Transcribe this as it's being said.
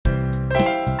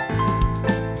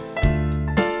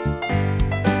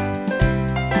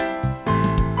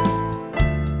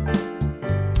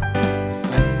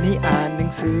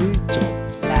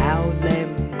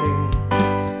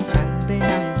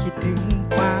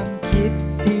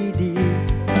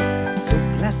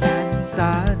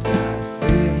าจากเ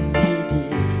รื่องดี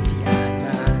ๆที่อ่านม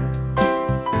า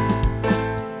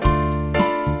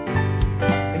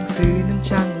หนังสือนั้น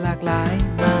ช่างหลากหลาย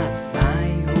มากมาย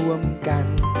รวมกัน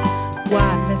วา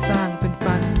ดและสร้าง